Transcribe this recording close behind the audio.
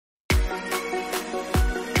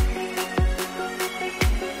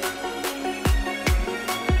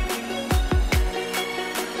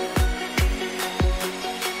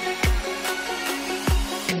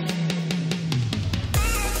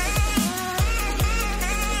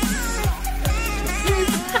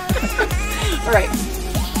All right.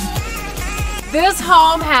 This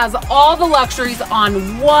home has all the luxuries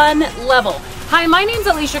on one level. Hi, my name's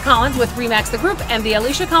Alisha Collins with Remax the Group and the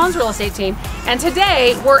Alisha Collins Real Estate Team. And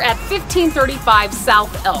today we're at 1535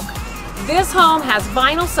 South Elk. This home has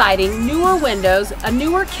vinyl siding, newer windows, a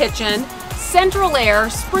newer kitchen, central air,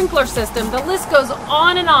 sprinkler system. The list goes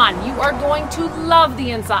on and on. You are going to love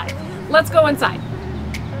the inside. Let's go inside.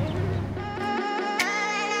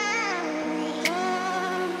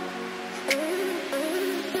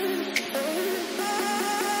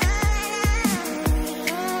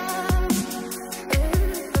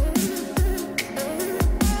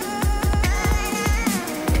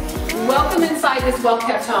 Welcome inside this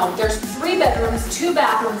well-kept home. There's 3 bedrooms, 2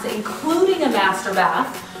 bathrooms, including a master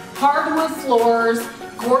bath, hardwood floors,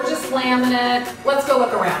 gorgeous laminate. Let's go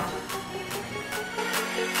look around.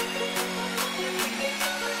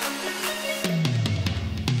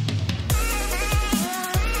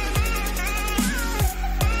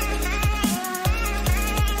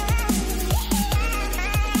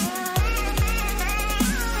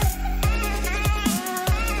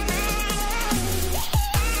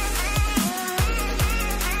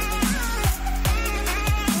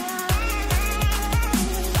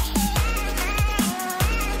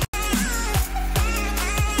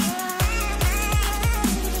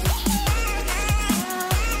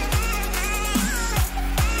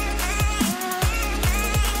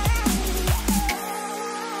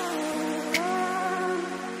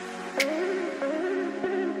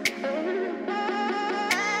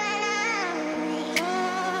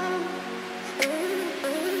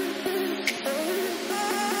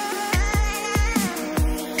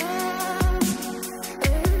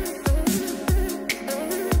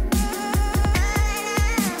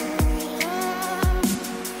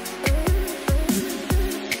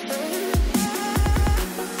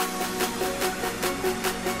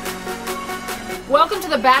 Welcome to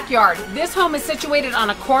the backyard. This home is situated on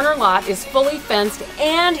a corner lot, is fully fenced,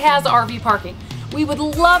 and has RV parking. We would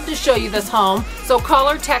love to show you this home, so call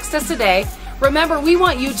or text us today. Remember, we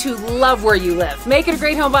want you to love where you live. Make it a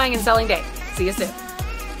great home buying and selling day. See you soon.